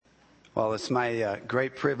Well, it's my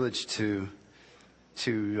great privilege to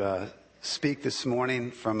speak this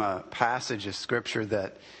morning from a passage of Scripture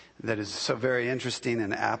that is so very interesting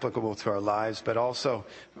and applicable to our lives, but also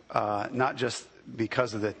not just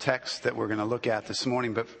because of the text that we're going to look at this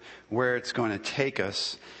morning, but where it's going to take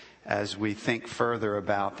us as we think further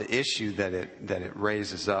about the issue that it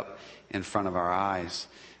raises up in front of our eyes.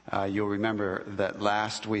 You'll remember that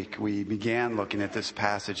last week we began looking at this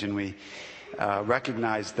passage and we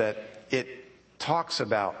recognized that it talks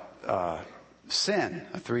about sin,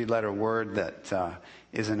 a three-letter word that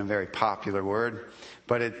isn't a very popular word,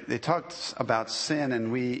 but it talks about sin,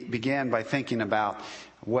 and we began by thinking about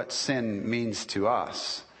what sin means to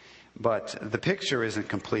us. But the picture isn't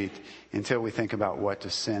complete until we think about what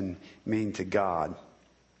does sin mean to God.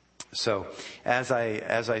 So as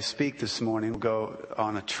I speak this morning, we'll go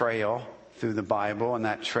on a trail through the Bible, and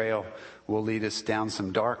that trail will lead us down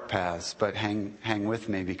some dark paths, but hang with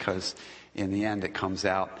me, because in the end it comes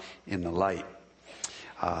out in the light.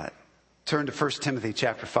 Turn to 1 Timothy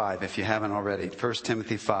chapter 5 if you haven't already. 1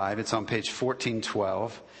 Timothy 5, it's on page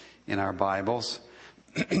 1412 in our Bibles.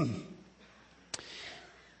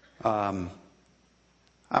 I'm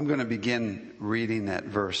going to begin reading at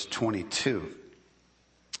verse 22.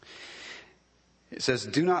 It says,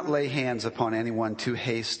 "Do not lay hands upon anyone too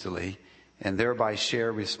hastily, and thereby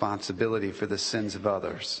share responsibility for the sins of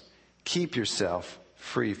others. Keep yourself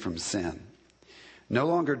free from sin. No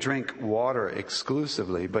longer drink water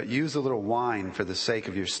exclusively, but use a little wine for the sake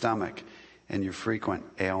of your stomach and your frequent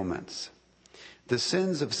ailments. The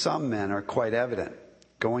sins of some men are quite evident,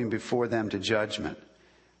 going before them to judgment.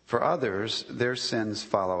 For others, their sins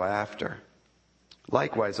follow after.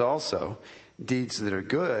 Likewise also, deeds that are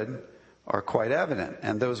good are quite evident,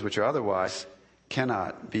 and those which are otherwise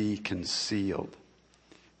cannot be concealed."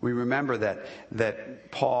 We remember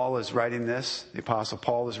that Paul is writing this, the Apostle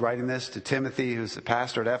Paul is writing this to Timothy, who's the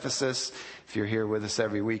pastor at Ephesus. If you're here with us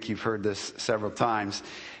every week, you've heard this several times.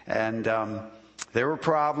 And there were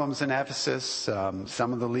problems in Ephesus.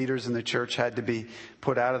 Some of the leaders in the church had to be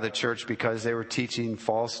put out of the church because they were teaching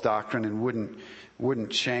false doctrine and wouldn't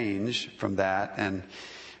change from that. And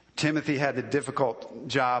Timothy had the difficult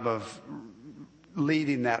job of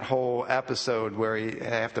leading that whole episode where he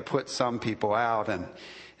have to put some people out and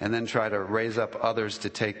then try to raise up others to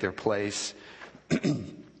take their place.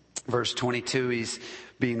 Verse 22, he's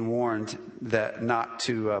being warned that not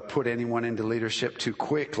to put anyone into leadership too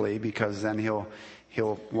quickly, because then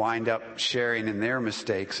he'll wind up sharing in their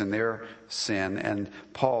mistakes and their sin. And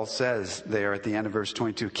Paul says there at the end of verse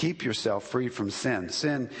 22, keep yourself free from sin.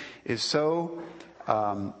 Sin is so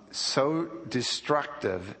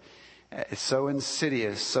destructive, it's so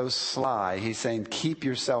insidious, so sly. He's saying, keep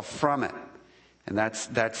yourself from it. And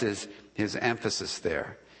that's his emphasis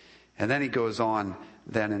there. And then he goes on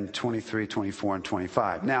then in 23, 24, and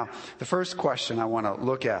 25. Now, the first question I want to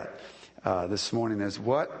look at this morning is,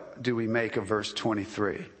 what do we make of verse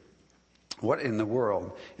 23? What in the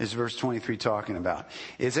world is verse 23 talking about?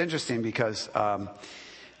 It's interesting because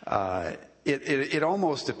it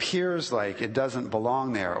almost appears like it doesn't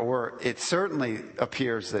belong there, or it certainly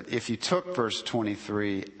appears that if you took verse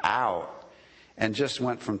 23 out and just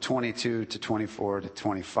went from 22 to 24 to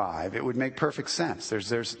 25, it would make perfect sense.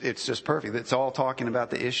 It's just perfect. It's all talking about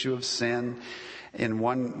the issue of sin in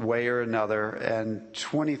one way or another, and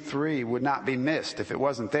 23 would not be missed if it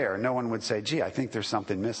wasn't there. No one would say, gee, I think there's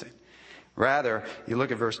something missing. Rather, you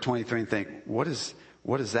look at verse 23 and think, what does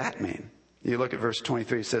that mean? You look at verse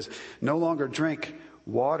 23, it says, no longer drink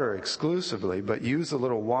water exclusively, but use a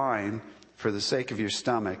little wine for the sake of your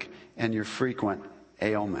stomach and your frequent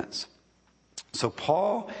ailments. So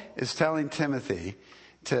Paul is telling Timothy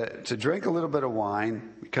to drink a little bit of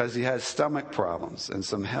wine because he has stomach problems and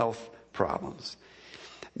some health problems.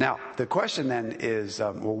 Now, the question then is,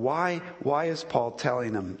 why is Paul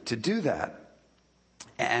telling him to do that?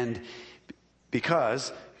 And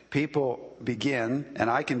because people begin, and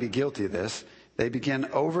I can be guilty of this, they begin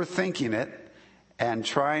overthinking it and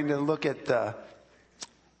trying to look at the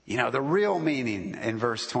real meaning in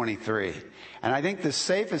verse 23. And I think the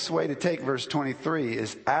safest way to take verse 23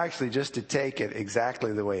 is actually just to take it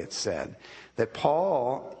exactly the way it's said. That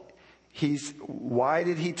Paul, why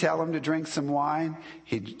did he tell him to drink some wine?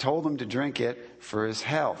 He told him to drink it for his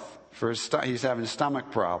health. He's having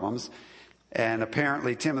stomach problems. And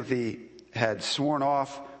apparently Timothy had sworn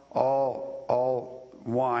off all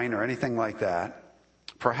wine or anything like that.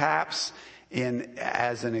 Perhaps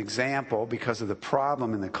as an example because of the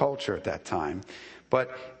problem in the culture at that time.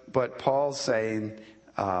 But Paul's saying,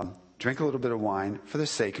 drink a little bit of wine for the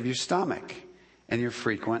sake of your stomach and your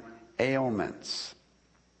frequent ailments.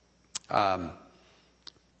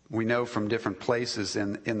 We know from different places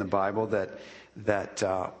in the Bible that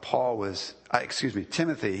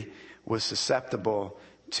Timothy was susceptible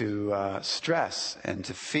to stress and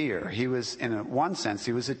to fear. He was, in one sense,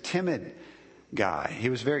 he was a timid guy. He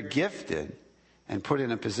was very gifted and put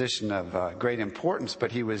in a position of great importance,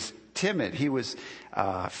 but he was timid. He was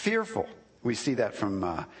fearful. We see that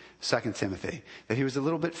from 2 Timothy, that he was a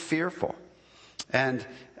little bit fearful. And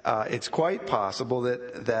it's quite possible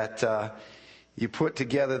that you put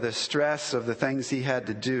together the stress of the things he had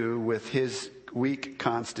to do with his weak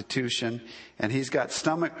constitution, and he's got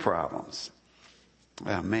stomach problems.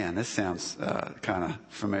 Oh man, this sounds kind of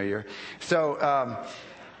familiar. So,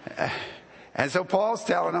 and so Paul's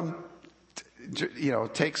telling him,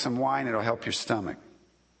 take some wine, it'll help your stomach.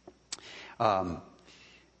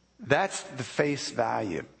 That's the face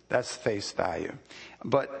value. That's face value.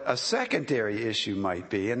 But a secondary issue might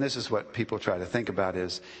be, and this is what people try to think about,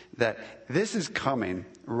 is that this is coming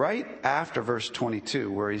right after verse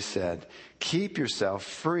 22, where he said, keep yourself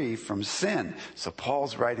free from sin. So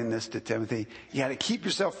Paul's writing this to Timothy. You got to keep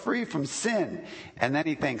yourself free from sin. And then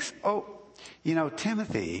he thinks,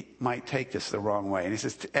 Timothy might take this the wrong way. And he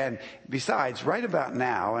says, and besides, right about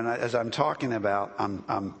now, and as I'm talking about,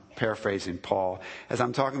 I'm paraphrasing Paul, as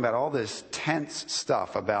I'm talking about all this tense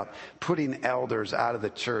stuff about putting elders out of the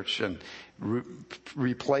church and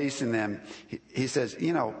replacing them, he says,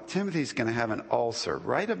 Timothy's going to have an ulcer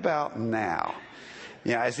right about now.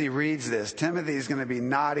 As he reads this, Timothy's going to be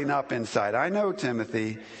knotting up inside. I know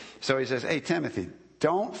Timothy. So he says, hey, Timothy,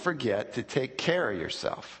 don't forget to take care of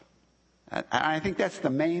yourself. I think that's the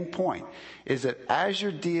main point, is that as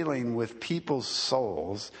you're dealing with people's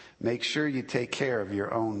souls, make sure you take care of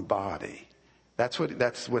your own body. That's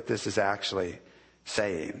what this is actually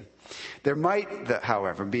saying. There might,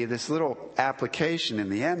 however, be this little application in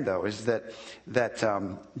the end, though, is that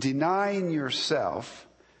denying yourself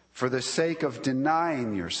for the sake of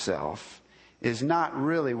denying yourself is not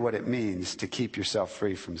really what it means to keep yourself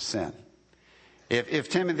free from sin. If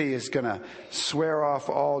Timothy is going to swear off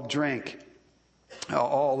all drink,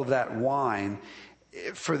 all of that wine,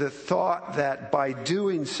 for the thought that by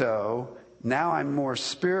doing so, now I'm more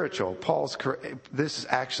spiritual, this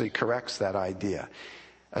actually corrects that idea.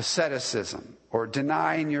 Asceticism, or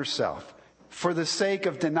denying yourself, for the sake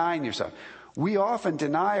of denying yourself. We often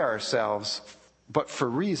deny ourselves, but for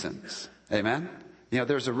reasons. Amen?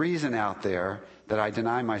 There's a reason out there that I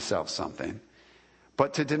deny myself something.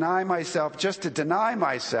 But to deny myself, just to deny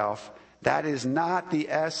myself, that is not the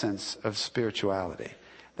essence of spirituality.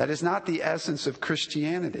 That is not the essence of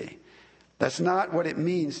Christianity. That's not what it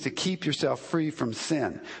means to keep yourself free from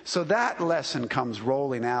sin. So that lesson comes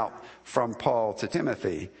rolling out from Paul to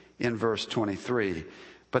Timothy in verse 23.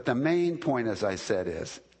 But the main point, as I said,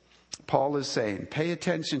 is Paul is saying, pay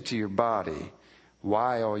attention to your body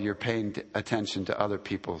while you're paying attention to other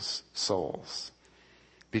people's souls.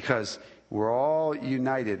 Because we're all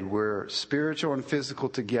united. We're spiritual and physical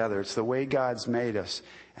together. It's the way God's made us.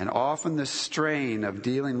 And often the strain of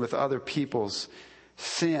dealing with other people's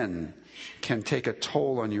sin can take a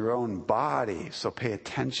toll on your own body. So pay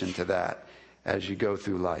attention to that as you go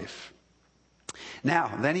through life.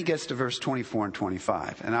 Now, then he gets to verse 24 and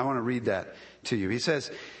 25. And I want to read that to you. He says,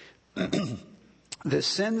 the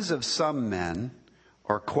sins of some men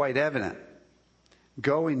are quite evident,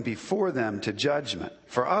 going before them to judgment.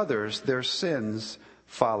 For others, their sins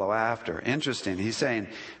follow after. Interesting. He's saying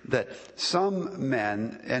that some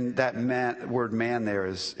men, and that word man there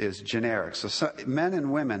is generic. So some, men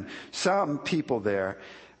and women, some people there,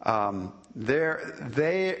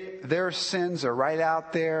 their sins are right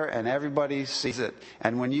out there and everybody sees it.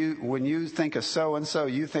 And when you think of so and so,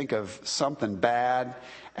 you think of something bad,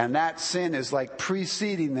 and that sin is like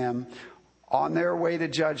preceding them on their way to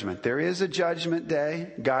judgment. There is a judgment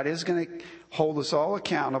day. God is going to hold us all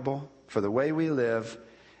accountable for the way we live.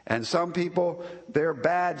 And some people, their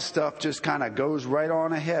bad stuff just kind of goes right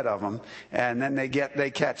on ahead of them, and then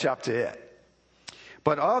they catch up to it.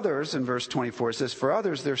 But others, in verse 24, it says, for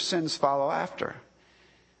others their sins follow after.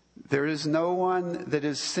 There is no one that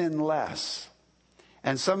is sinless.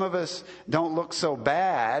 And some of us don't look so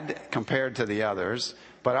bad compared to the others,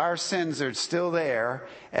 but our sins are still there,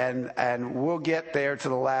 and we'll get there to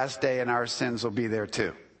the last day, and our sins will be there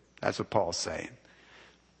too. That's what Paul's saying.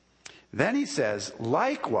 Then he says,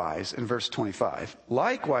 likewise, in verse 25,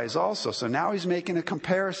 likewise also. So now he's making a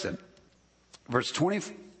comparison. Verse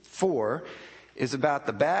 24 is about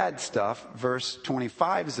the bad stuff. Verse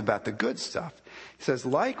 25 is about the good stuff. He says,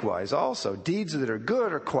 likewise also, deeds that are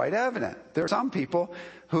good are quite evident. There are some people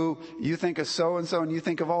who you think of so-and-so and you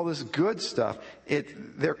think of all this good stuff.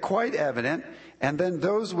 They're quite evident. And then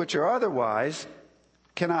those which are otherwise,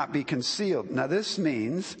 cannot be concealed. Now this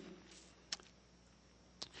means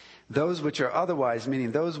those which are otherwise,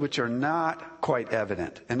 meaning those which are not quite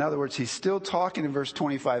evident. In other words, he's still talking in verse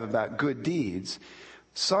 25 about good deeds.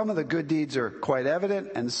 Some of the good deeds are quite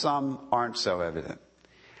evident and some aren't so evident.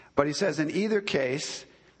 But he says in either case,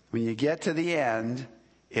 when you get to the end,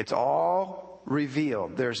 it's all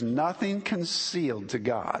revealed. There's nothing concealed to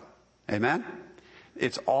God. Amen?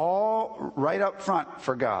 It's all right up front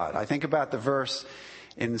for God. I think about the verse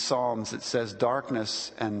in Psalms that says,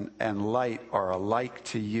 darkness and light are alike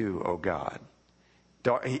to you, O God.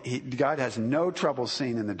 God has no trouble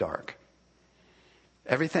seeing in the dark.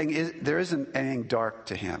 There isn't anything dark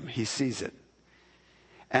to him. He sees it.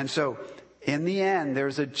 And so, in the end,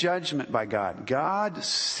 there's a judgment by God. God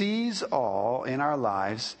sees all in our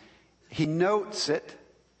lives. He notes it,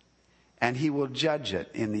 and he will judge it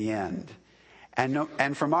in the end.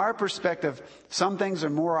 And from our perspective, some things are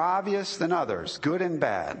more obvious than others, good and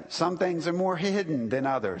bad. Some things are more hidden than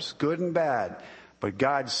others, good and bad. But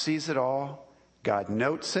God sees it all, God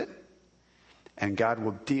notes it, and God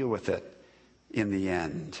will deal with it in the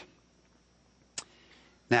end.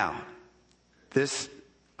 Now, this,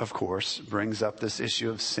 of course, brings up this issue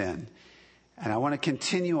of sin. And I want to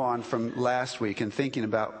continue on from last week and thinking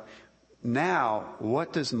about now,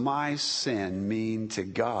 what does my sin mean to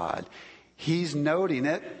God? He's noting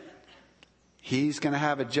it. He's going to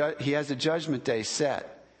have he has a judgment day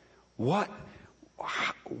set. What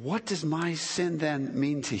does my sin then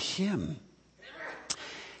mean to him?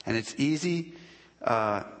 And it's easy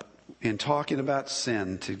in talking about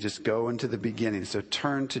sin to just go into the beginning. So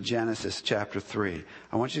turn to Genesis chapter 3.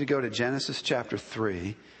 I want you to go to Genesis chapter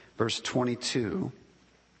 3, verse 22.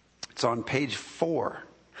 It's on page 4.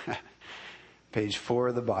 Page 4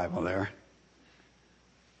 of the Bible there.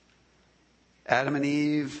 Adam and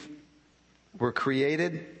Eve were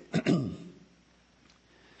created.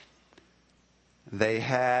 They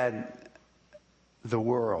had the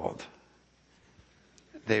world.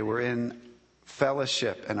 They were in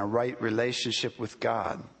fellowship and a right relationship with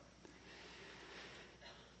God.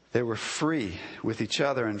 They were free with each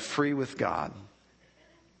other and free with God.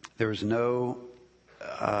 There was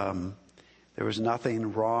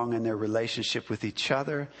nothing wrong in their relationship with each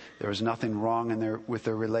other. There was nothing wrong with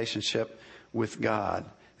their relationship with God.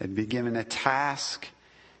 They'd be given a task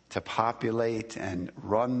to populate and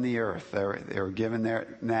run the earth. They were given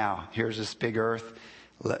now, here's this big earth,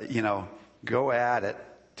 go at it,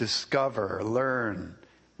 discover, learn,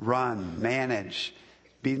 run, manage,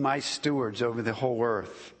 be my stewards over the whole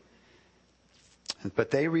earth.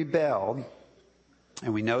 But they rebelled,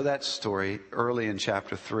 and we know that story early in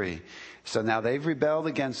chapter 3. So now they've rebelled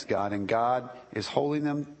against God, and God is holding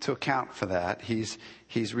them to account for that. He's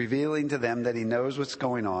revealing to them that he knows what's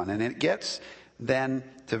going on. And it gets then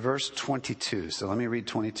to verse 22. So let me read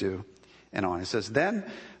 22 and on. It says, "Then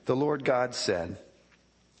the Lord God said,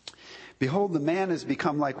 behold, the man has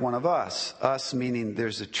become like one of us." Us meaning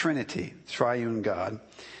there's a Trinity, triune God.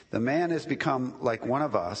 "The man has become like one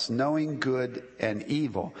of us, knowing good and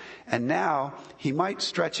evil. And now he might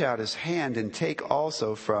stretch out his hand and take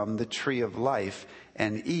also from the tree of life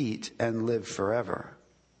and eat and live forever.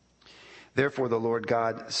 Therefore the Lord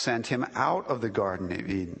God sent him out of the Garden of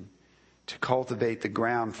Eden to cultivate the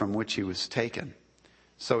ground from which he was taken.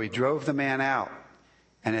 So he drove the man out,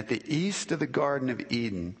 and at the east of the Garden of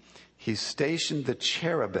Eden he stationed the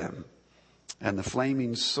cherubim and the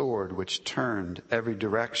flaming sword which turned every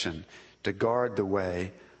direction to guard the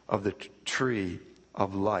way of the tree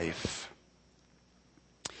of life."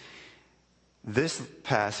 This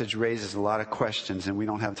passage raises a lot of questions, and we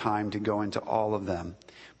don't have time to go into all of them.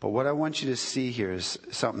 But what I want you to see here is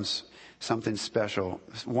something special.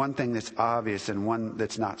 One thing that's obvious and one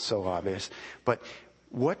that's not so obvious. But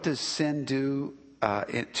what does sin do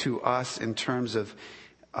to us in terms of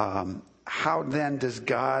how then does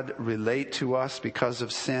God relate to us because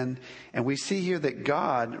of sin? And we see here that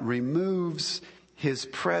God removes his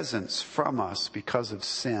presence from us because of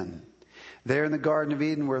sin. There in the Garden of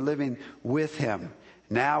Eden, we're living with him.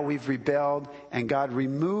 Now we've rebelled, and God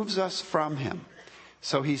removes us from him.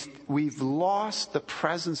 So we've lost the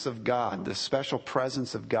presence of God, the special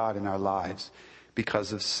presence of God in our lives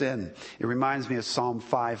because of sin. It reminds me of Psalm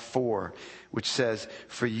 5:4, which says,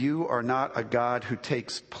 "For you are not a God who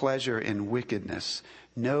takes pleasure in wickedness.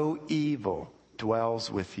 No evil dwells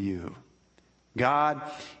with you." God,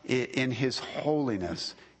 in his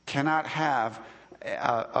holiness, cannot have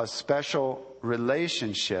a special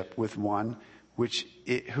relationship with one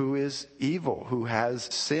who is evil, who has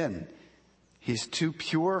sin. He's too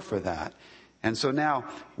pure for that. And so now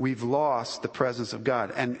we've lost the presence of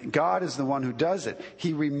God. And God is the one who does it.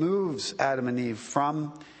 He removes Adam and Eve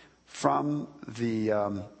from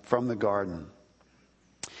the garden.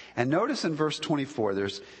 And notice in verse 24,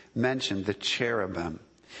 there's mentioned the cherubim.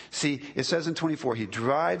 See, it says in 24, he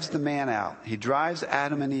drives the man out. He drives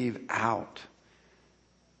Adam and Eve out.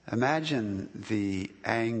 Imagine the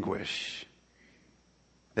anguish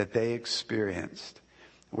that they experienced,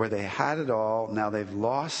 where they had it all. Now they've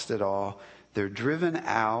lost it all. They're driven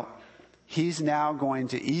out. He's now going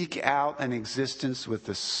to eke out an existence with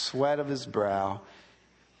the sweat of his brow.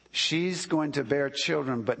 She's going to bear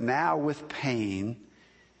children, but now with pain.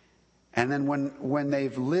 And then when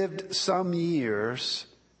they've lived some years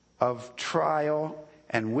of trial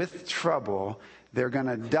and with trouble, they're going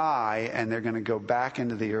to die and they're going to go back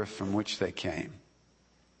into the earth from which they came.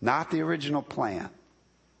 Not the original plan.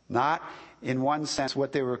 Not, in one sense,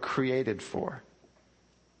 what they were created for.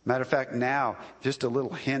 Matter of fact, now, just a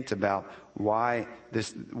little hint about what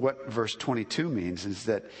verse 22 means is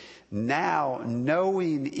that now,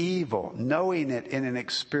 knowing evil, knowing it in an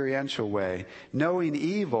experiential way, knowing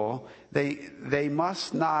evil, they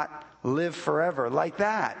must not live forever like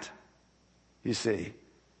that. You see,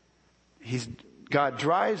 God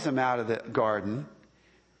drives them out of the garden.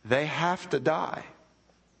 They have to die.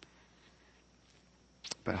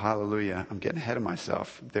 But hallelujah, I'm getting ahead of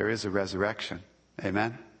myself. There is a resurrection.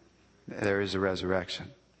 Amen? There is a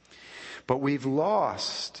resurrection. But we've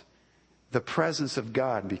lost the presence of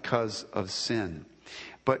God because of sin.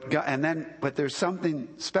 But there's something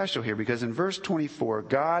special here, because in verse 24,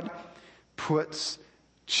 God puts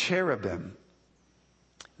cherubim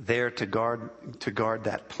there to guard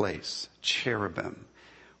that place. Cherubim.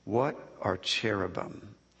 What are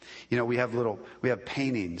cherubim? You know, we have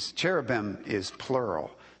paintings. Cherubim is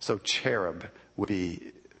plural, so cherub would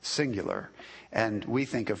be singular. And we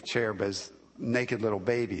think of cherub as naked little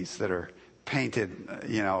babies that are painted,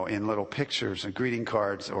 in little pictures and greeting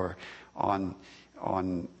cards or on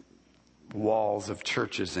walls of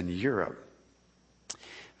churches in Europe.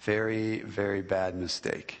 Very, very bad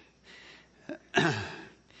mistake.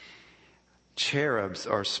 Cherubs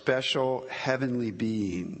are special heavenly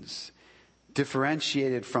beings,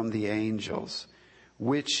 differentiated from the angels,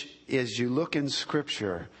 which, as you look in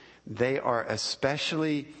Scripture, they are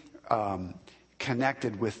especially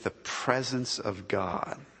connected with the presence of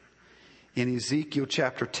God. In Ezekiel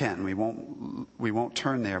chapter 10, we won't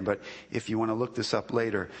turn there, but if you want to look this up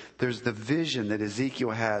later, there's the vision that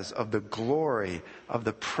Ezekiel has of the glory of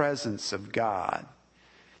the presence of God.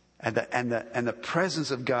 And the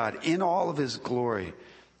presence of God in all of his glory.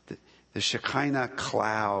 The Shekinah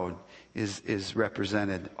cloud is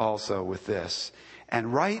represented also with this.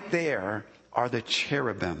 And right there are the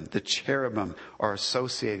cherubim. The cherubim are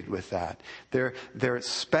associated with that. They're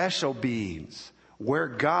special beings where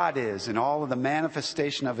God is in all of the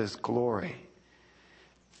manifestation of his glory.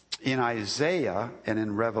 In Isaiah and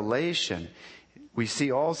in Revelation, we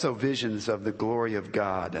see also visions of the glory of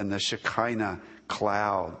God and the Shekinah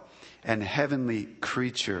cloud and heavenly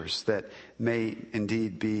creatures that may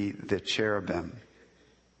indeed be the cherubim.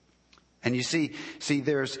 And you see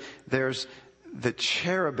there's the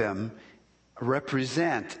cherubim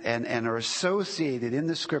represent and are associated in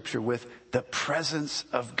the Scripture with the presence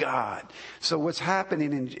of God. So what's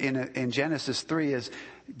happening in Genesis 3 is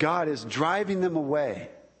God is driving them away.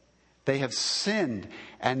 They have sinned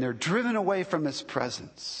and they're driven away from his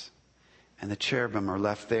presence. And the cherubim are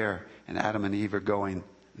left there, and Adam and Eve are going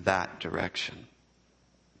that direction.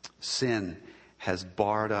 Sin has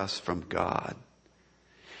barred us from God.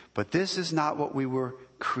 But this is not what we were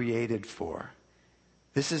created for.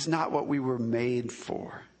 This is not what we were made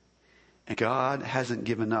for. And God hasn't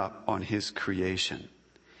given up on his creation.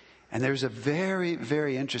 And there's a very,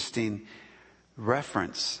 very interesting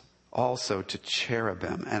reference also to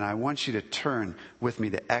cherubim. And I want you to turn with me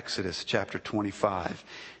to Exodus chapter 25.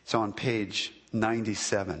 It's on page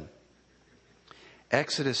 97.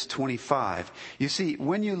 Exodus 25. You see,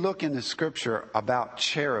 when you look in the Scripture about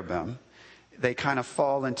cherubim, they kind of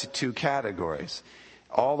fall into two categories.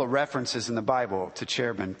 All the references in the Bible to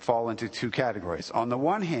cherubim fall into two categories. On the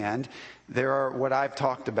one hand, there are what I've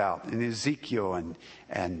talked about in Ezekiel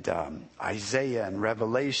and Isaiah and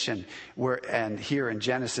Revelation, and here in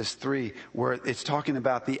Genesis 3, where it's talking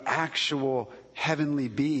about the actual heavenly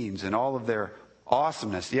beings and all of their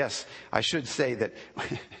awesomeness. Yes, I should say that,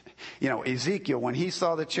 Ezekiel, when he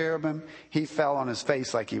saw the cherubim, he fell on his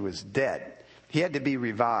face like he was dead. He had to be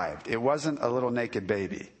revived. It wasn't a little naked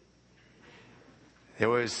baby. It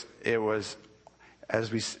was in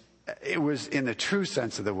the true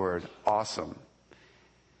sense of the word, awesome.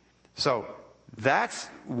 So That's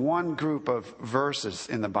one group of verses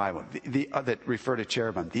in the Bible that refer to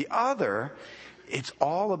cherubim. The other, it's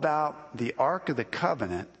all about the Ark of the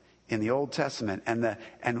Covenant in the Old Testament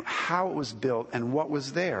and how it was built and what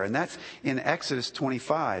was there. And that's in Exodus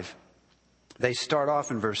 25. They start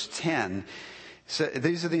off in verse 10. So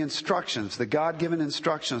these are the instructions, the God-given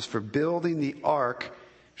instructions for building the ark,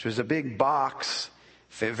 which was a big box,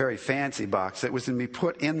 a very fancy box that was going to be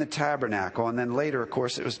put in the tabernacle. And then later, of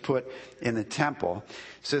course, it was put in the temple.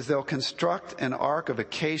 It says they'll construct an ark of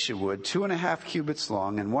acacia wood, 2.5 cubits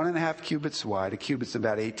long and 1.5 cubits wide. A cubit's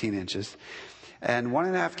about 18 inches. And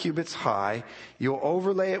 1.5 cubits high. You'll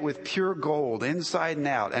overlay it with pure gold inside and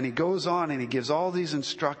out. And he goes on and he gives all these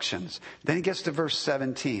instructions. Then he gets to verse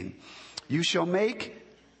 17. You shall make,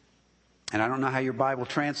 and I don't know how your Bible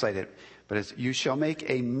translates it, but it's, you shall make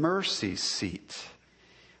a mercy seat.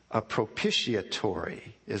 A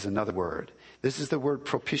propitiatory is another word. This is the word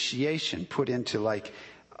propitiation put into like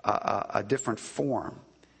a different form.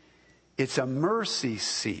 It's a mercy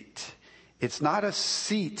seat. It's not a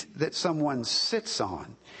seat that someone sits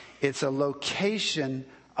on. It's a location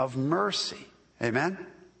of mercy. Amen?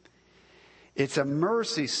 It's a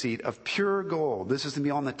mercy seat of pure gold. This is to be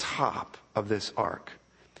on the top of this ark.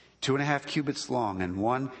 2.5 cubits long and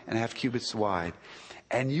 1.5 cubits wide.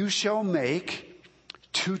 And you shall make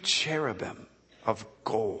 2 cherubim of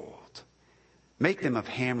gold. Make them of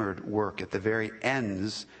hammered work at the very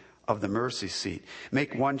ends of the mercy seat.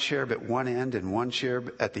 Make 1 cherub at one end and 1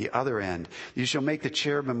 cherub at the other end. You shall make the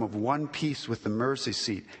cherubim of one piece with the mercy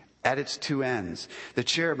seat at its 2 ends. The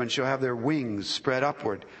cherubim shall have their wings spread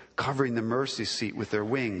upward, covering the mercy seat with their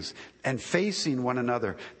wings, and facing one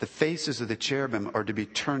another. The faces of the cherubim are to be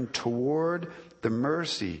turned toward the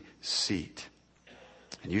mercy seat.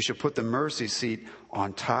 And you shall put the mercy seat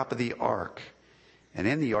on top of the ark. And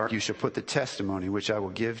in the ark you shall put the testimony which I will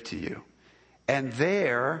give to you. And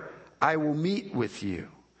there I will meet with you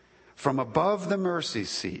from above the mercy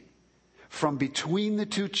seat, from between the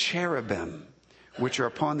 2 cherubim which are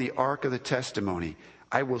upon the ark of the testimony.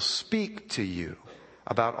 I will speak to you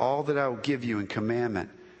about all that I will give you in commandment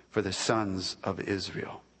for the sons of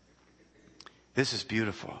Israel. This is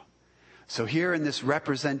beautiful. So here in this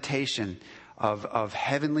representation of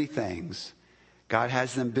heavenly things, God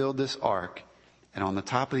has them build this ark, and on the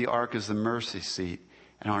top of the ark is the mercy seat,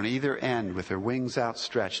 and on either end, with their wings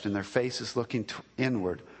outstretched and their faces looking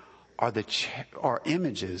inward, are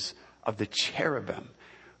images of the cherubim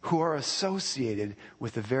who are associated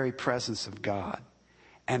with the very presence of God.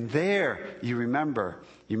 And there, you remember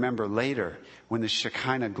later when the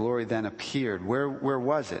Shekinah glory then appeared. Where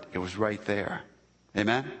was it? It was right there.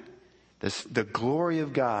 Amen? The glory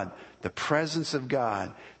of God, the presence of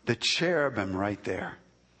God, the cherubim right there.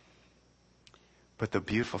 But the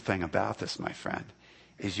beautiful thing about this, my friend,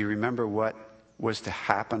 is you remember what was to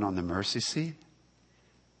happen on the mercy seat?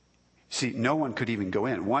 See, no one could even go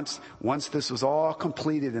in. Once this was all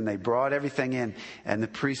completed and they brought everything in, and the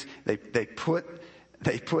priests, they put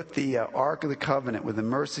the Ark of the Covenant with the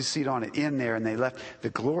mercy seat on it in there, and they left. The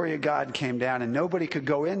glory of God came down, and nobody could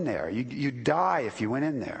go in there. You'd die if you went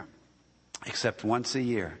in there, except once a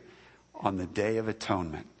year on the Day of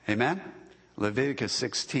Atonement. Amen? Leviticus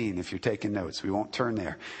 16, if you're taking notes. We won't turn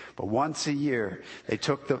there. But once a year, they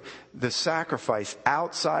took the sacrifice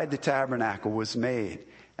outside the tabernacle was made.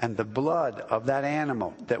 And the blood of that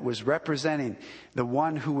animal that was representing the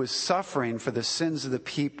one who was suffering for the sins of the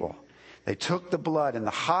people. They took the blood, and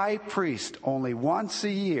the high priest only once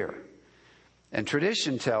a year. And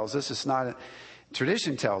tradition tells us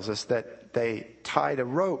that they tied a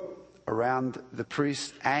rope around the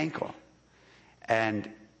priest's ankle.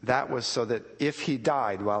 And that was so that if he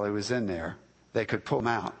died while he was in there, they could pull him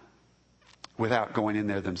out without going in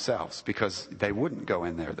there themselves, because they wouldn't go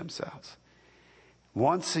in there themselves.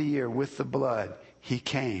 Once a year with the blood, he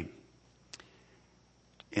came.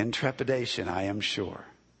 In trepidation, I am sure.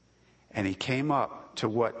 And he came up to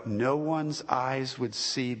what no one's eyes would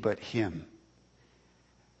see but him.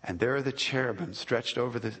 And there are the cherubim stretched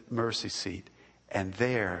over the mercy seat. And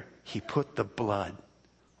there he put the blood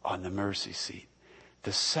on the mercy seat.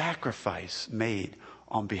 The sacrifice made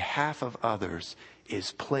on behalf of others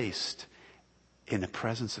is placed in the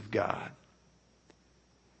presence of God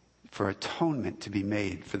for atonement to be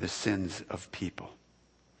made for the sins of people.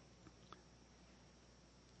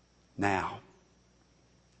 Now,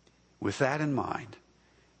 with that in mind,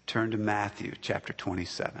 turn to Matthew chapter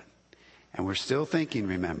 27. And we're still thinking,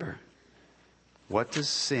 remember, what does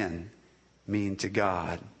sin mean to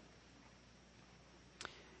God?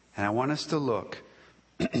 And I want us to look.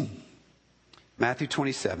 Matthew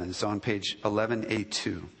 27 is on page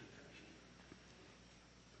 11A2.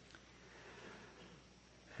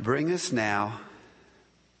 Bring us now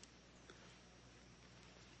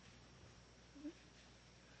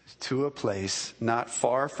to a place not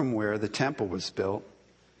far from where the temple was built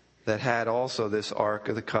that had also this Ark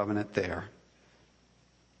of the Covenant there.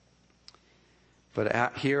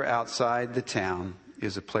 But here outside the town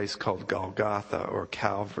is a place called Golgotha, or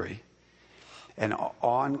Calvary. And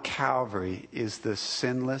on Calvary is the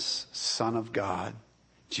sinless Son of God,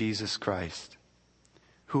 Jesus Christ,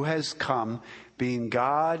 who has come, being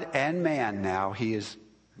God and man now. He is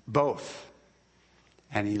both.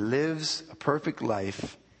 And he lives a perfect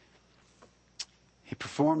life. He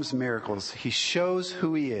performs miracles. He shows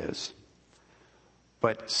who he is.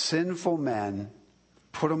 But sinful men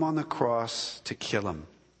put him on the cross to kill him.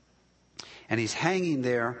 And he's hanging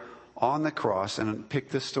there on the cross. And pick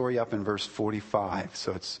this story up in verse 45.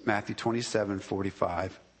 So it's Matthew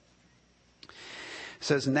 27:45. It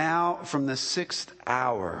says, "Now from the 6th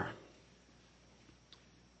hour,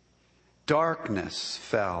 darkness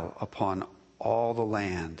fell upon all the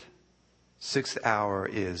land." 6th hour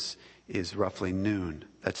is roughly noon.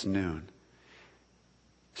 That's noon.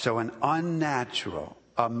 So an unnatural,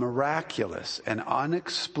 a miraculous, and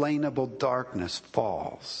unexplainable darkness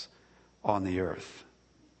falls on the earth.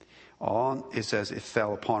 It says it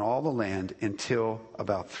fell upon all the land until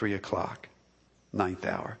about 3 o'clock, 9th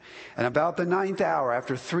hour. And about the 9th hour,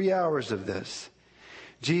 after 3 hours of this,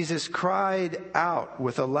 Jesus cried out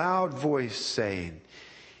with a loud voice, saying,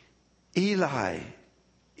 "Eli,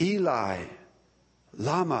 Eli,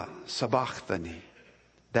 lama sabachthani."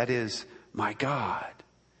 That is, my God,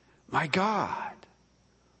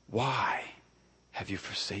 why have you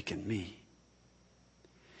forsaken me?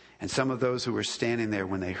 And some of those who were standing there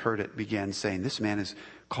when they heard it began saying, "This man is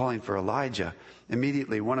calling for Elijah."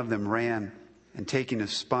 Immediately one of them ran, and taking a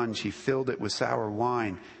sponge, he filled it with sour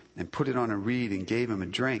wine and put it on a reed and gave him a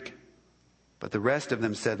drink. But the rest of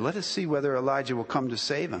them said, "Let us see whether Elijah will come to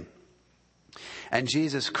save him." And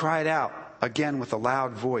Jesus cried out again with a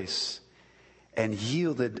loud voice and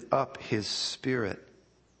yielded up his spirit.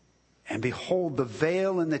 And behold, the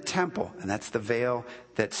veil in the temple, and that's the veil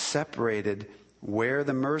that separated where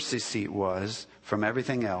the mercy seat was from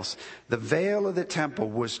everything else. The veil of the temple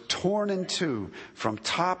was torn in two from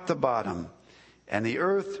top to bottom, and the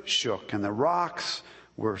earth shook and the rocks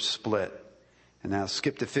were split. And now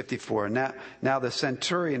skip to 54. Now the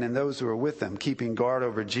centurion and those who were with him, keeping guard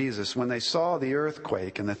over Jesus, when they saw the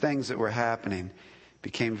earthquake and the things that were happening,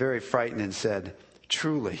 became very frightened and said,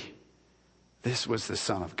 "Truly, this was the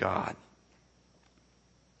Son of God."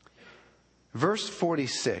 Verse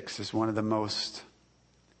 46 is one of the most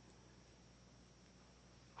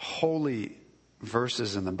holy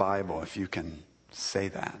verses in the Bible, if you can say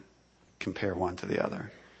that. Compare one to the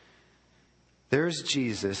other. There's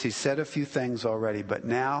Jesus. He said a few things already, but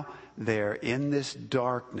now there in this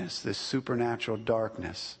darkness, this supernatural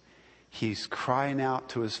darkness, he's crying out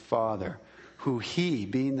to his Father, who he,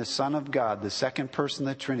 being the Son of God, the second person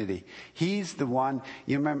of the Trinity, he's the one.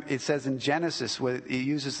 You remember, it says in Genesis, where it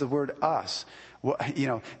uses the word us. Well,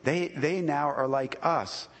 they now are like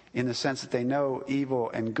us in the sense that they know evil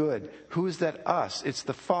and good. Who is that us? It's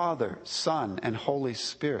the Father, Son, and Holy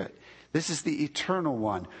Spirit. This is the eternal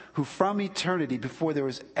one who from eternity, before there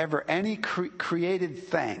was ever any created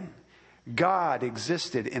thing, God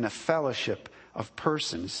existed in a fellowship of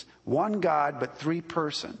persons. One God, but three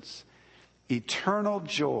persons. Eternal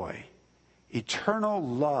joy, eternal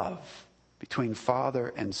love between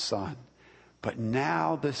Father and Son. But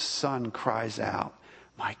now the Son cries out,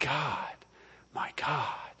 my God,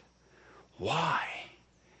 why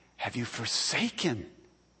have you forsaken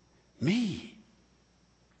me?"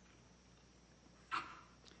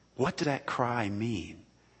 What did that cry mean?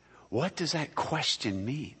 What does that question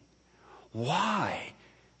mean? Why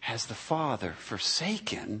has the Father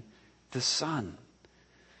forsaken the Son?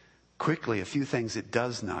 Quickly, a few things it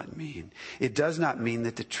does not mean. It does not mean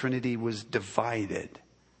that the Trinity was divided.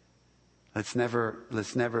 Let's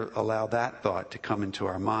never allow that thought to come into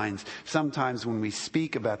our minds. Sometimes when we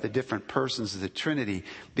speak about the different persons of the Trinity,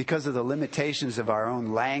 because of the limitations of our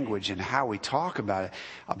own language and how we talk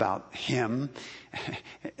about him,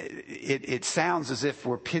 it sounds as if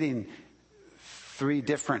we're pitting three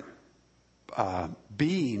different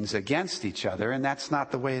beings against each other, and that's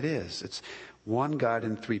not the way it is. It's one God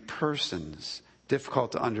in three persons.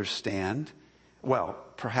 Difficult to understand. Well,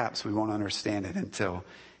 perhaps we won't understand it until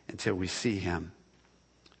we see him.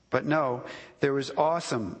 But no, there was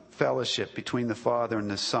awesome fellowship between the Father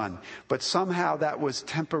and the Son. But somehow that was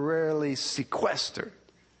temporarily sequestered.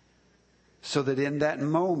 So that in that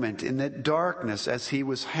moment, in that darkness, as he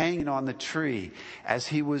was hanging on the tree, as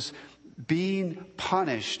he was being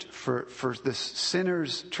punished for the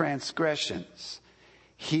sinner's transgressions.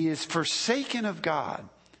 He is forsaken of God.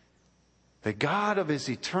 The God of his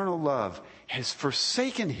eternal love has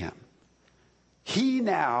forsaken him. He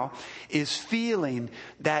now is feeling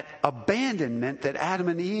that abandonment that Adam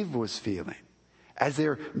and Eve was feeling. As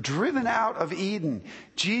they're driven out of Eden,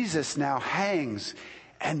 Jesus now hangs,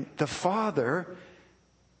 and the Father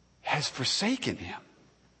has forsaken him.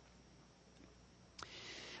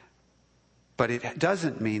 But it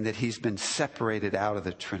doesn't mean that he's been separated out of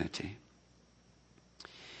the Trinity.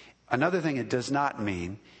 Another thing it does not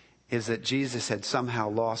mean is that Jesus had somehow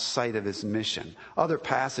lost sight of his mission. Other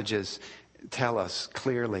passages tell us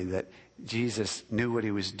clearly that Jesus knew what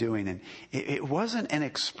he was doing. And it wasn't an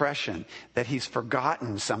expression that he's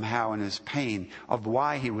forgotten somehow in his pain of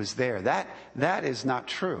why he was there. That is not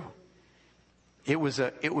true. It was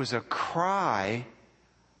a cry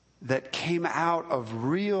that came out of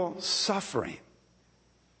real suffering.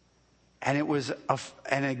 And it was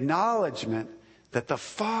an acknowledgement that the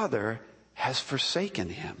Father has forsaken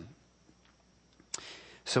him.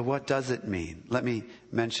 So what does it mean? Let me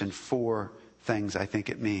mention 4 things I think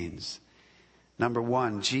it means. Number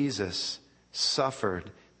 1, Jesus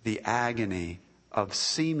suffered the agony of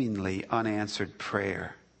seemingly unanswered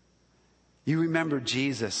prayer. You remember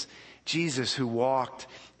Jesus who walked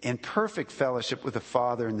in perfect fellowship with the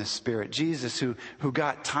Father and the Spirit. Jesus who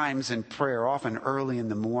got times in prayer, often early in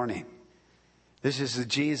the morning. This is the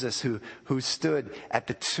Jesus who stood at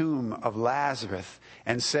the tomb of Lazarus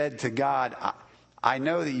and said to God, I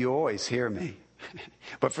know that you always hear me,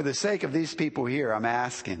 but for the sake of these people here, I'm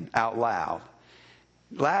asking out loud.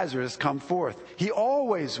 Lazarus, come forth. He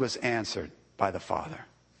always was answered by the Father.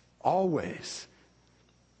 Always.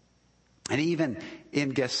 And even in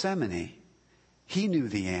Gethsemane, he knew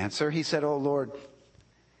the answer. He said, oh Lord,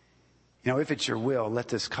 if it's your will, let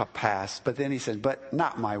this cup pass. But then he said, but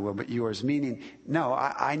not my will, but yours. Meaning, no,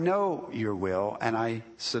 I know your will and I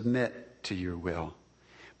submit to your will.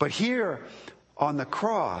 But here on the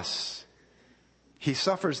cross, he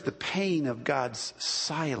suffers the pain of God's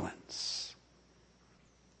silence.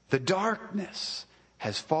 The darkness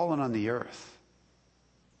has fallen on the earth.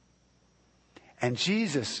 And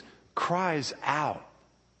Jesus cries out,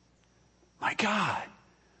 my God,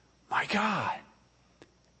 my God.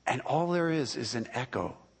 And all there is an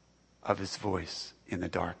echo of his voice in the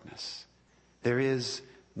darkness. There is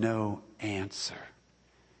no answer.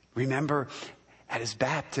 Remember, at his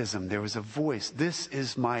baptism, there was a voice. This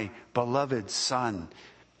is my beloved Son.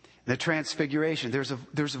 The Transfiguration,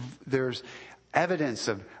 there's evidence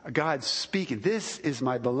of God speaking. This is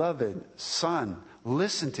my beloved Son.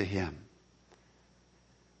 Listen to him.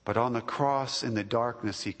 But on the cross in the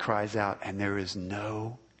darkness, he cries out, and there is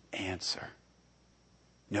no answer.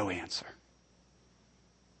 No answer.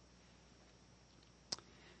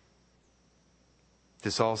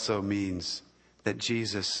 This also means that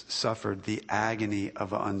Jesus suffered the agony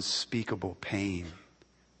of unspeakable pain.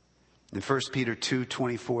 In 1 Peter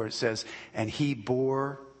 2:24 it says, and he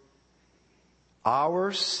bore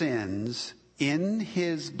our sins in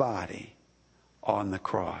his body on the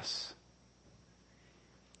cross.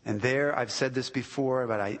 And there, I've said this before,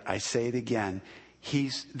 but I say it again.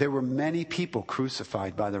 There were many people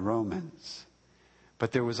crucified by the Romans,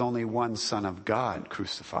 but there was only one Son of God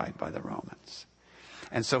crucified by the Romans.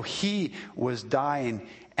 And so he was dying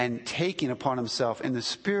and taking upon himself in the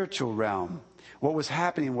spiritual realm. What was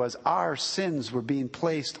happening was our sins were being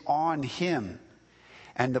placed on him,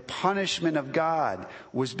 and the punishment of God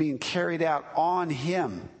was being carried out on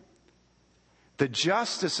him. The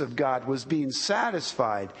justice of God was being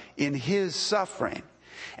satisfied in his suffering.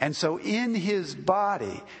 And so in his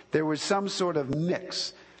body, there was some sort of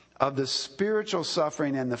mix of the spiritual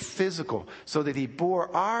suffering and the physical, so that he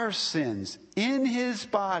bore our sins in his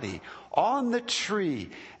body on the tree.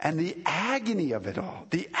 And the agony of it all,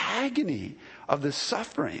 the agony of the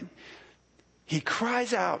suffering, he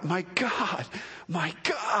cries out, my God, why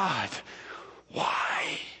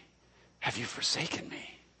have you forsaken me?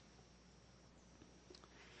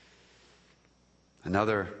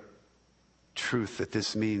 Another truth that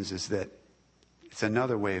this means is that it's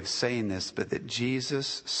another way of saying this, but that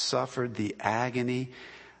Jesus suffered the agony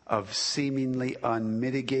of seemingly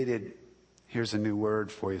unmitigated, here's a new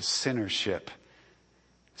word for you, sinnership.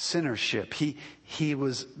 Sinnership. He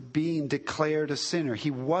was being declared a sinner.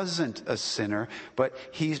 He wasn't a sinner, but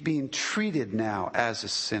he's being treated now as a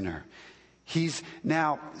sinner. He's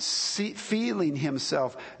now feeling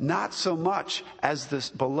himself not so much as this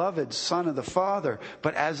beloved Son of the Father,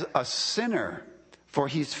 but as a sinner, for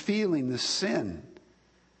he's feeling the sin.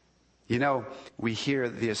 We hear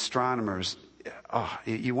the astronomers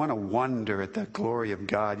you want to wonder at the glory of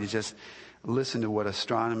God. You just listen to what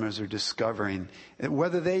astronomers are discovering.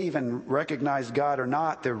 Whether they even recognize God or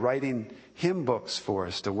not, they're writing hymn books for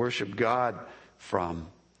us to worship God from.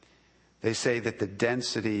 They say that the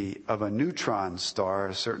density of a neutron star,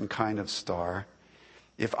 a certain kind of star,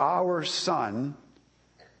 if our sun,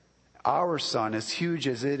 as huge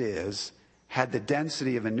as it is, had the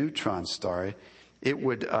density of a neutron star, it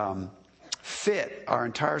would fit, our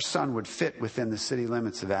entire sun would fit within the city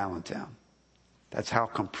limits of Allentown. That's how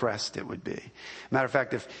compressed it would be. Matter of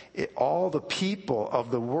fact, all the people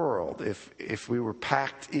of the world, if we were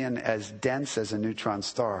packed in as dense as a neutron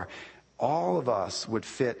star, all of us would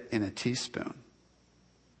fit in a teaspoon.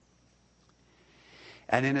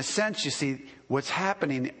 And in a sense, you see, what's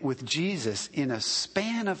happening with Jesus, in a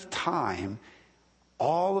span of time,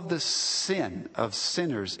 all of the sin of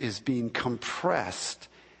sinners is being compressed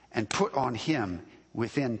and put on him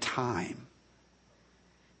within time.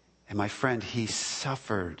 And my friend, he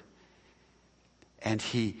suffered. And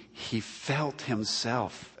he felt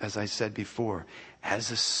himself, as I said before,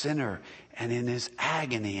 as a sinner. And in his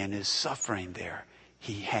agony and his suffering there,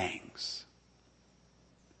 he hangs.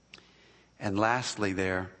 And lastly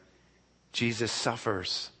there, Jesus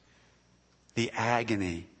suffers the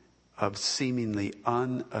agony of seemingly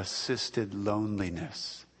unassisted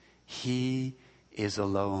loneliness. He is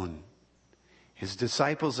alone. His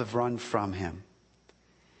disciples have run from him.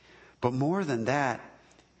 But more than that,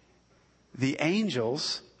 the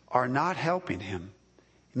angels are not helping him.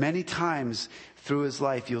 Many times through his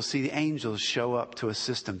life, you'll see the angels show up to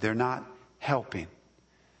assist him. They're not helping.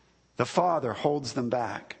 The Father holds them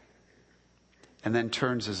back and then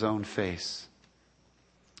turns his own face.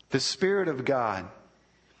 The Spirit of God,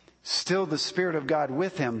 still the Spirit of God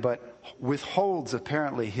with him, but withholds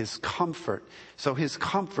apparently his comfort. So his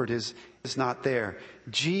comfort is not there.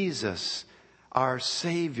 Jesus, our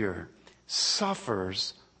Savior,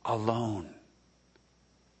 suffers alone.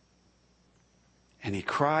 And he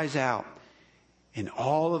cries out in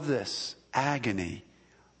all of this agony,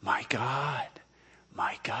 my God,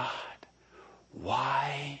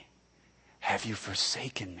 why have you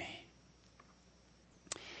forsaken me?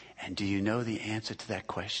 And do you know the answer to that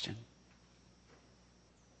question?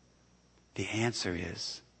 The answer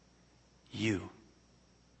is you.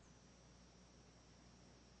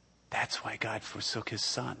 That's why God forsook his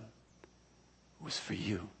Son. It was for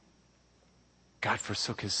you. God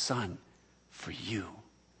forsook his Son for you.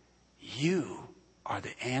 You are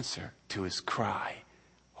the answer to his cry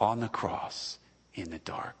on the cross in the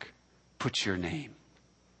dark. Put your name.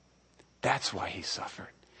 That's why he suffered.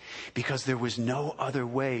 Because there was no other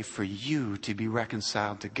way for you to be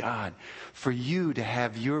reconciled to God, for you to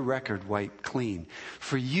have your record wiped clean,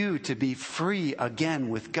 for you to be free again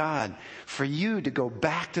with God, for you to go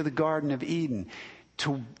back to the Garden of Eden,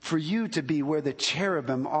 for you to be where the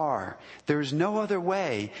cherubim are. There's no other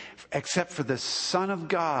way except for the Son of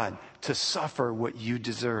God to suffer what you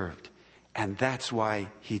deserved. And that's why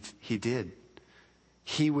he did.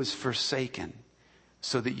 He was forsaken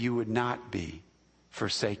so that you would not be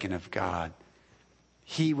forsaken of God.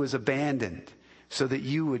 He was abandoned so that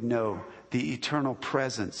you would know the eternal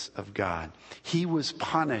presence of God. He was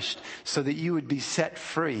punished so that you would be set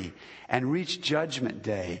free and reach judgment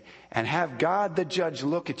day and have God the judge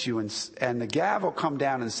look at you and the gavel come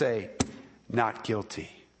down and say, not guilty.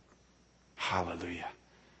 Hallelujah.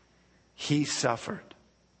 He suffered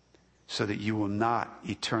so that you will not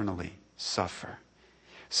eternally suffer.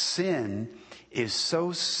 Sin is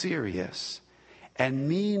so serious and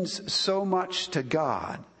means so much to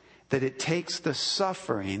God that it takes the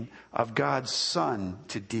suffering of God's Son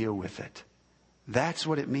to deal with it. That's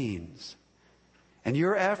what it means. And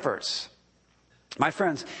your efforts, my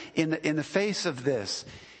friends, in the face of this,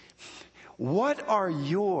 what are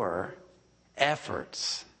your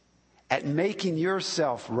efforts at making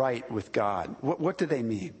yourself right with God? What do they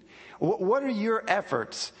mean? What are your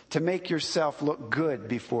efforts to make yourself look good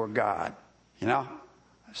before God? You know,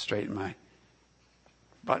 straighten my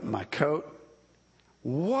button my coat.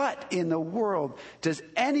 What in the world does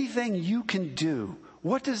anything you can do,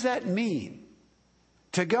 what does that mean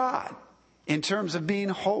to God in terms of being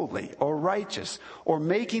holy or righteous or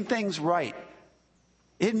making things right?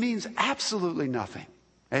 It means absolutely nothing.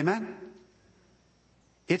 Amen?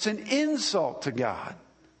 It's an insult to God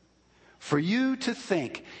for you to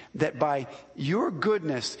think that by your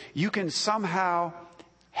goodness you can somehow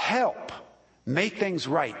help make things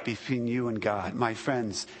right between you and God. My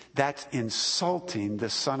friends, that's insulting the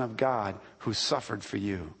Son of God who suffered for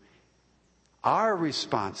you. Our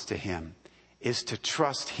response to him is to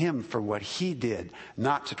trust him for what he did,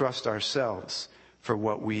 not to trust ourselves for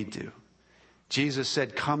what we do. Jesus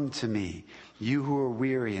said, "Come to me, you who are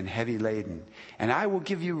weary and heavy laden, and I will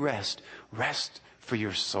give you rest, rest for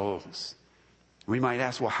your souls." We might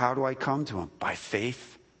ask, well, how do I come to him? By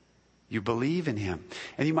faith. You believe in him.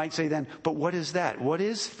 And you might say then, but what is that? What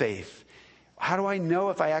is faith? How do I know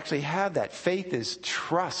if I actually have that? Faith is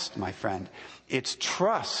trust, my friend. It's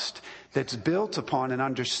trust that's built upon an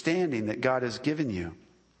understanding that God has given you.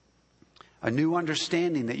 A new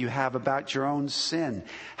understanding that you have about your own sin,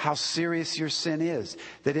 how serious your sin is,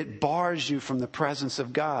 that it bars you from the presence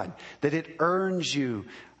of God, that it earns you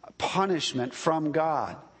punishment from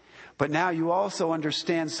God. But now you also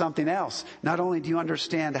understand something else. Not only do you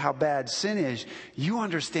understand how bad sin is, you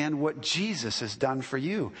understand what Jesus has done for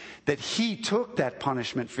you. That he took that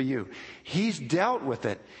punishment for you. He's dealt with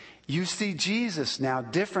it. You see Jesus now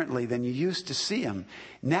differently than you used to see him.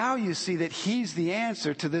 Now you see that he's the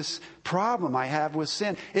answer to this problem I have with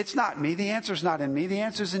sin. It's not me. The answer's not in me. The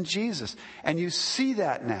answer's in Jesus. And you see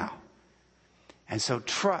that now. And so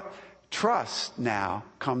trust now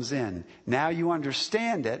comes in. Now you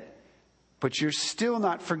understand it. But you're still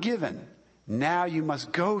not forgiven. Now you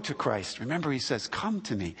must go to Christ. Remember, he says, come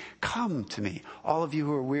to me, all of you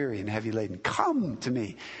who are weary and heavy laden, come to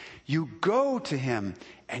me. You go to him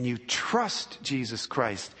and you trust Jesus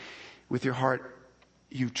Christ with your heart.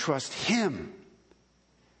 You trust him.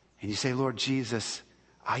 And you say, Lord Jesus,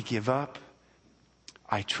 I give up.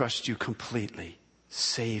 I trust you completely.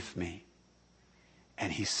 Save me.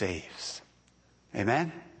 And he saves.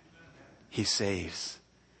 Amen? He saves.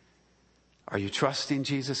 Are you trusting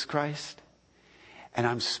Jesus Christ? And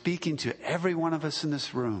I'm speaking to every one of us in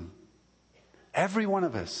this room. Every one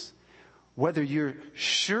of us. Whether you're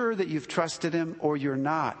sure that you've trusted him or you're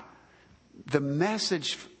not. The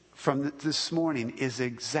message from this morning is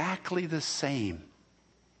exactly the same.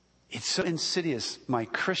 It's so insidious, my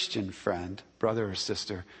Christian friend, brother or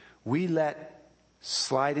sister. We let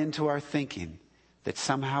slide into our thinking that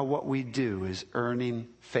somehow what we do is earning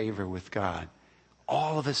favor with God.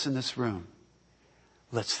 All of us in this room.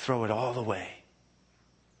 Let's throw it all away.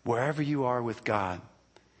 Wherever you are with God,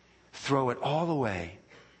 throw it all away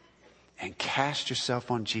and cast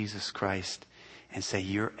yourself on Jesus Christ and say,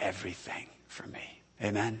 you're everything for me.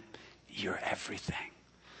 Amen? You're everything.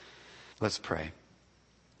 Let's pray.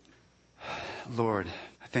 Lord,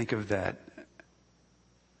 I think of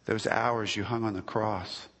those hours you hung on the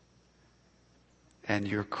cross and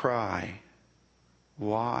your cry,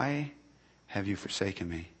 why have you forsaken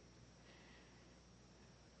me?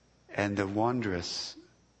 And the wondrous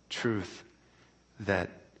truth that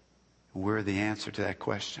we're the answer to that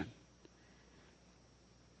question.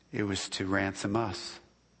 It was to ransom us.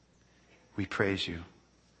 We praise you.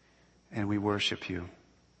 And we worship you.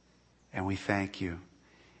 And we thank you.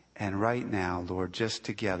 And right now, Lord, just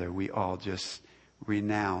together, we all just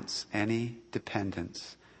renounce any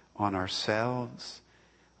dependence on ourselves,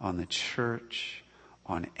 on the church,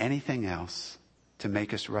 on anything else to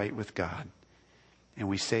make us right with God. And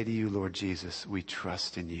we say to you, Lord Jesus, we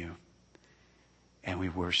trust in you. And we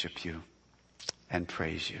worship you and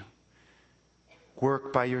praise you.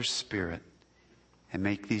 Work by your Spirit and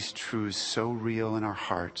make these truths so real in our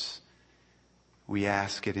hearts. We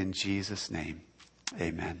ask it in Jesus' name.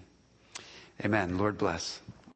 Amen. Amen. Lord bless.